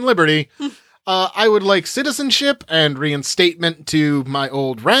American liberty. I would like citizenship and reinstatement to my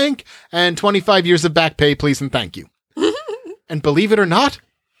old rank and 25 years of back pay, please and thank you. And believe it or not,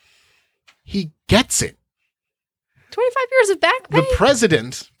 he gets it. 25 years of back pay? The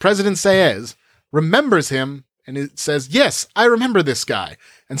President Saez, remembers him and it says, yes, I remember this guy.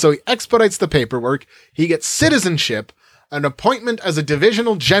 And so he expedites the paperwork. He gets citizenship, an appointment as a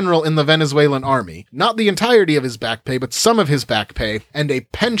divisional general in the Venezuelan army, not the entirety of his back pay, but some of his back pay, and a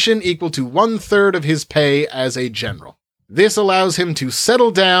pension equal to 1/3 of his pay as a general. This allows him to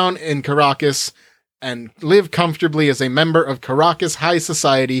settle down in Caracas and live comfortably as a member of Caracas high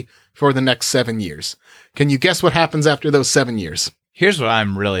society for the next 7 years. Can you guess what happens after those 7 years? Here's what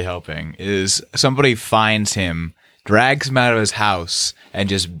I'm really hoping is somebody finds him, drags him out of his house, and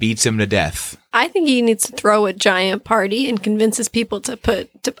just beats him to death. I think he needs to throw a giant party and convinces people to put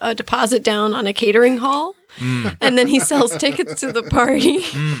a deposit down on a catering hall. And then he sells tickets to the party.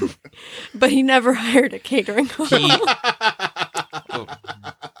 But he never hired a catering hall.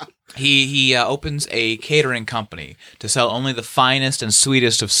 He opens a catering company to sell only the finest and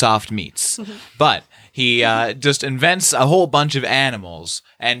sweetest of soft meats. But he just invents a whole bunch of animals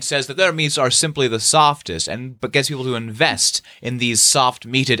and says that their meats are simply the softest, but gets people to invest in these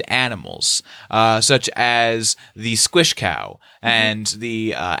soft-meated animals, such as the squish cow and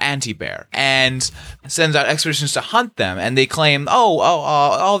the anti-bear, and sends out expeditions to hunt them. And they claim,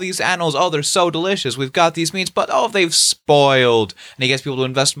 all these animals, they're so delicious. We've got these meats, but they've spoiled. And he gets people to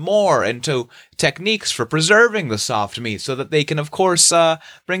invest more into techniques for preserving the soft meat so that they can, of course,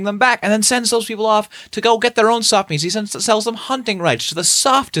 bring them back, and then sends those people off to go get their own soft meats. He sells them hunting rights to the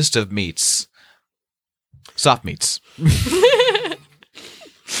softest of meats. Soft meats.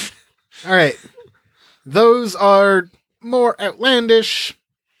 All right. Those are more outlandish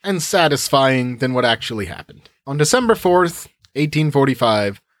and satisfying than what actually happened. On December 4th,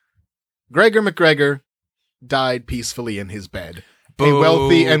 1845, Gregor McGregor died peacefully in his bed. A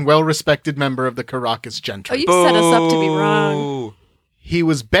wealthy and well-respected member of the Caracas gentry. Oh, you set us up to be wrong. He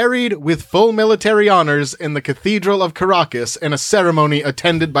was buried with full military honors in the Cathedral of Caracas in a ceremony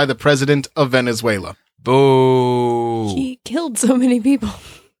attended by the President of Venezuela. Boo. He killed so many people.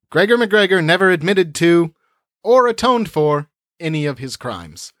 Gregor McGregor never admitted to or atoned for any of his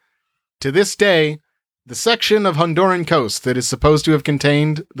crimes. To this day, the section of Honduran coast that is supposed to have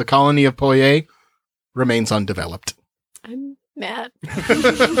contained the colony of Poye remains undeveloped. I'm mad.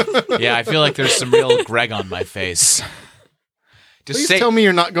 Yeah, I feel like there's some real Greg on my face. Please tell me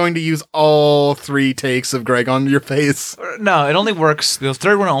you're not going to use all 3 takes of Greg on your face. No, it only works. The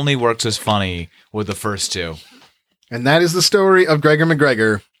third one only works as funny with the first 2. And that is the story of Gregor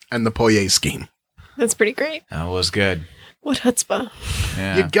McGregor and the Poye scheme. That's pretty great. That was good. What chutzpah.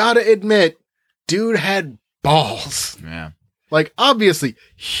 Yeah. You gotta admit, dude had balls. Yeah. Like, obviously,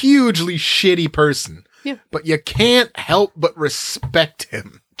 hugely shitty person. Yeah. But you can't help but respect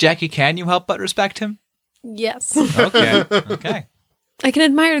him. Jackie, can you help but respect him? Yes. Okay. Okay. I can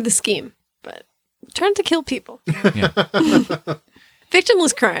admire the scheme, but I'm trying to kill people. Yeah.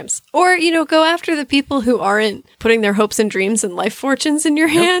 Victimless crimes. Or, go after the people who aren't putting their hopes and dreams and life fortunes in your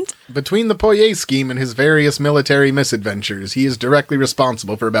hand. Between the Poye scheme and his various military misadventures, he is directly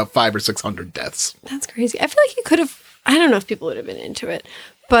responsible for about 500 or 600 deaths. That's crazy. I feel like he could have, I don't know if people would have been into it,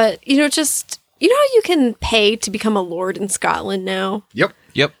 but, just, how you can pay to become a lord in Scotland now? Yep.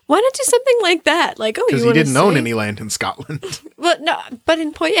 Why not do something like that? Like, because he didn't own any land in Scotland. Well, no, but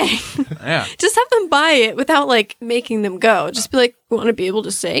in Poye. Yeah. Just have them buy it without, making them go. Just be like, you want to be able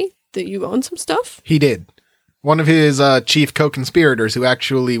to say that you own some stuff? He did. One of his chief co-conspirators, who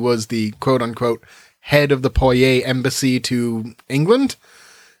actually was the quote-unquote head of the Poye embassy to England,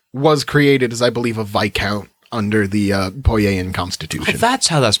 was created as, I believe, a viscount under the Poyean constitution. Oh, that's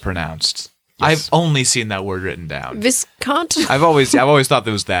how that's pronounced. Yes. I've only seen that word written down. Viscount? I've always thought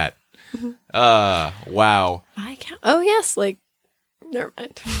there was that. Wow. I can't. Oh, yes. Like, never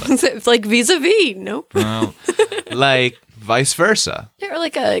mind. It's like vis-a-vis. Nope. Well, like vice versa. Or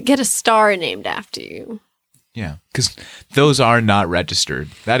like get a star named after you. Yeah, because those are not registered.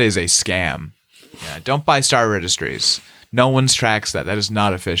 That is a scam. Yeah, don't buy star registries. No one's tracks that. That is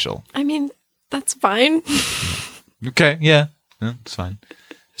not official. I mean, that's fine. Okay, yeah. It's fine.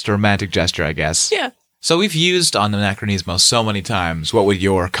 Just a romantic gesture, I guess. Yeah. So we've used on Anachronismo so many times, what would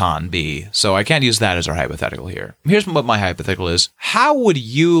your con be? So I can't use that as our hypothetical here. Here's what my hypothetical is. How would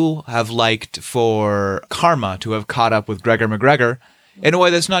you have liked for Karma to have caught up with Gregor McGregor in a way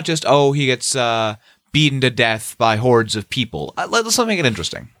that's not just, he gets beaten to death by hordes of people? Let's make it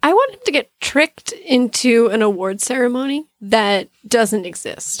interesting. I want him to get tricked into an award ceremony that doesn't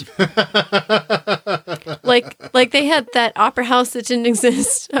exist. like they had that opera house that didn't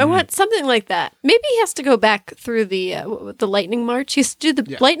exist. I want something like that. Maybe he has to go back through the lightning march. He has to do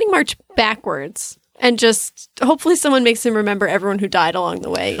the lightning march backwards. And just hopefully someone makes him remember everyone who died along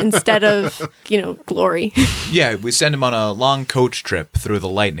the way instead of, glory. Yeah, we send him on a long coach trip through the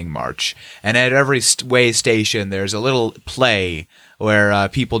Lightning March. And at every way station, there's a little play where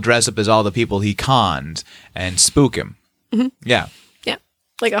people dress up as all the people he conned and spook him. Mm-hmm. Yeah. Yeah.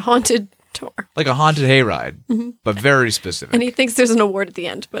 Like a haunted tour. Like a haunted hayride, but very specific. And he thinks there's an award at the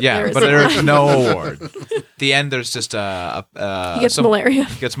end. But there's no award. At the end, there's just he gets malaria.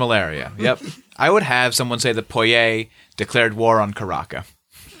 He gets malaria, yep. I would have someone say that Poye declared war on Karaka.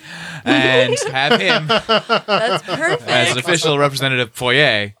 And have him, that's perfect, as an official representative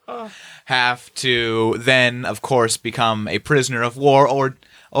Poye, have to then, of course, become a prisoner of war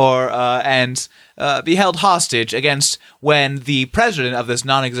and be held hostage against when the president of this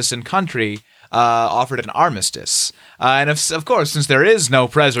non-existent country offered an armistice. And of course, since there is no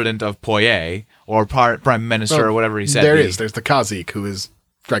president of Poye or prime minister or whatever he said, there's the Kazik, who is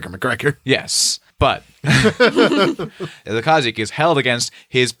Gregor McGregor. Yes, but the Kazik is held against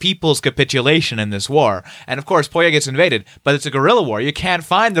his people's capitulation in this war. And of course, Poye gets invaded, but it's a guerrilla war. You can't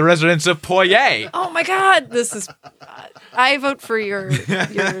find the residents of Poye. Oh my God, this is... I vote for yours.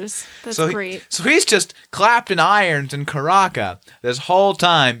 That's great. So he's just clapped and ironed in Karaka this whole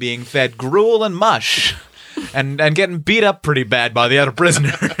time, being fed gruel and mush and getting beat up pretty bad by the other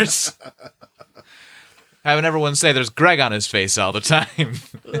prisoners. Having everyone say there's Greg on his face all the time.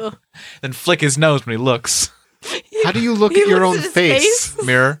 Then flick his nose when he looks. How do you look at your own face?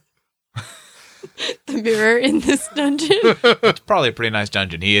 Mirror. The mirror in this dungeon. It's probably a pretty nice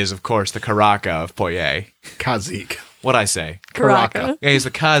dungeon. He is, of course, the Karaka of Poye. Kazik. What'd I say? Karaka. Yeah, he's the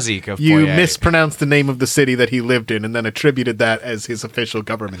Kazik of Poye. You mispronounced the name of the city that he lived in and then attributed that as his official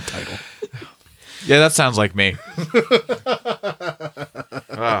government title. Yeah, that sounds like me.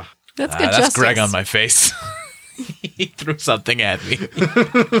 That's good justice. That's Greg on my face. He threw something at me.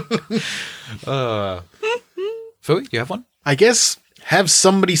 Fui, you have one? I guess have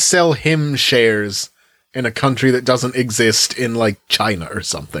somebody sell him shares in a country that doesn't exist in, like, China or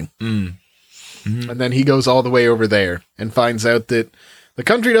something. Mm-hmm. And then he goes all the way over there and finds out that the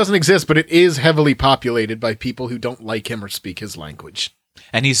country doesn't exist, but it is heavily populated by people who don't like him or speak his language.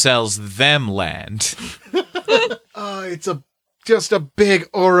 And he sells them land. It's just a big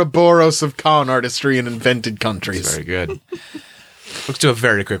Ouroboros of con artistry and invented countries. That's very good. Let's do a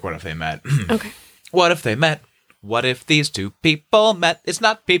very quick What If They Met. Okay. What if they met? What if these two people met? It's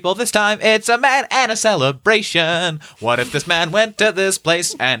not people this time, it's a man and a celebration. What if this man went to this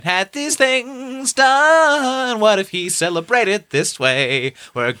place and had these things done? What if he celebrated this way?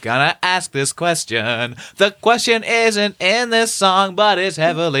 We're gonna ask this question. The question isn't in this song, but it's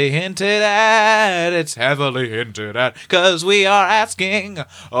heavily hinted at. It's heavily hinted at, 'cause we are asking,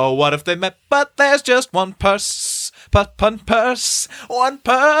 what if they met, but there's just one one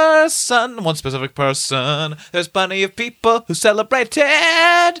specific person. There's plenty of people who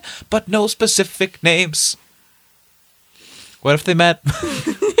celebrated, but no specific names. What if they met?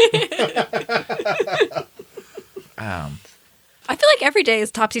 I feel like every day is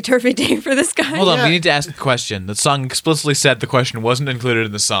topsy-turvy day for this guy. Hold on, we need to ask the question. The song explicitly said the question wasn't included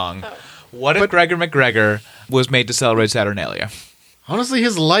in the song. What if Gregor McGregor was made to celebrate Saturnalia? Honestly,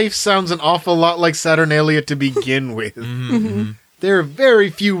 his life sounds an awful lot like Saturnalia to begin with. Mm-hmm. There are very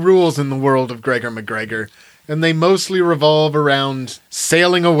few rules in the world of Gregor McGregor, and they mostly revolve around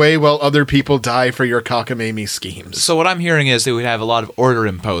sailing away while other people die for your cockamamie schemes. So what I'm hearing is they would have a lot of order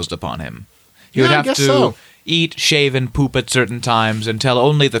imposed upon him. He would have to eat, shave, and poop at certain times and tell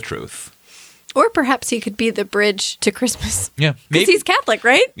only the truth. Or perhaps he could be the bridge to Christmas. Yeah. Because he's Catholic,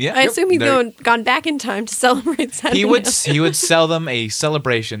 right? Yeah. I assume he's gone back in time to celebrate Saturnalia. He would sell them a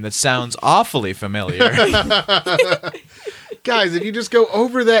celebration that sounds awfully familiar. Guys, if you just go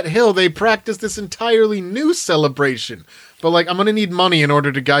over that hill, they practice this entirely new celebration. But, like, I'm going to need money in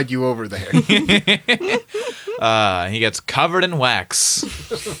order to guide you over there. He gets covered in wax. Do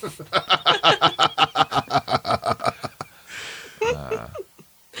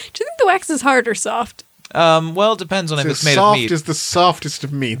you think the wax is hard or soft? Well, it depends on if it's made of soft meat. is the softest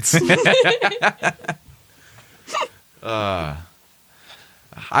of meats. I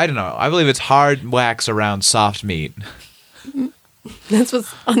don't know. I believe it's hard wax around soft meat. That's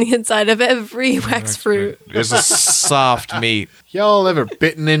what's on the inside of every wax fruit. There's a soft meat. Y'all ever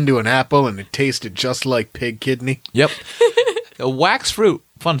bitten into an apple and it tasted just like pig kidney? Yep. The wax fruit,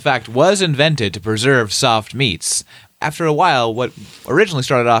 fun fact, was invented to preserve soft meats. After a while, what originally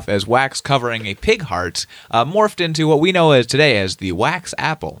started off as wax covering a pig heart morphed into what we know as today as the wax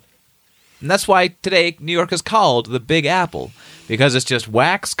apple. And that's why today New York is called the Big Apple, because it's just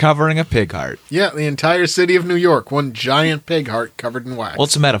wax covering a pig heart. Yeah, the entire city of New York, one giant pig heart covered in wax. Well,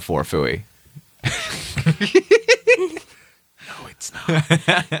 it's a metaphor, Fooey. No, it's not.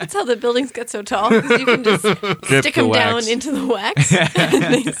 That's how the buildings get so tall. 'Cause you can just stick the them wax. down into the wax and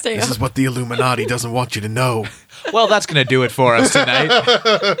they stay This up. is what the Illuminati doesn't want you to know. Well, that's going to do it for us tonight.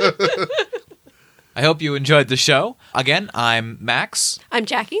 I hope you enjoyed the show. Again, I'm Max, I'm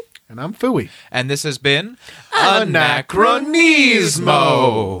Jackie. And I'm Fooey. and this has been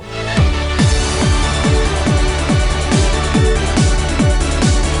Anachronismo.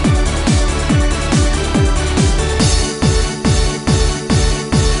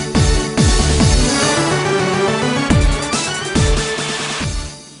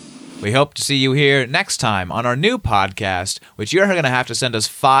 We hope to see you here next time on our new podcast, which you're going to have to send us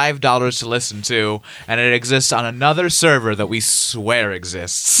 $5 to listen to, and it exists on another server that we swear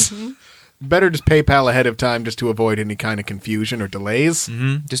exists. Better just PayPal ahead of time just to avoid any kind of confusion or delays.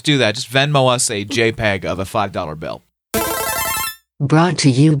 Just do that. Just Venmo us a JPEG of a $5 bill. Brought to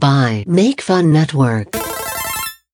you by Make Fun Network.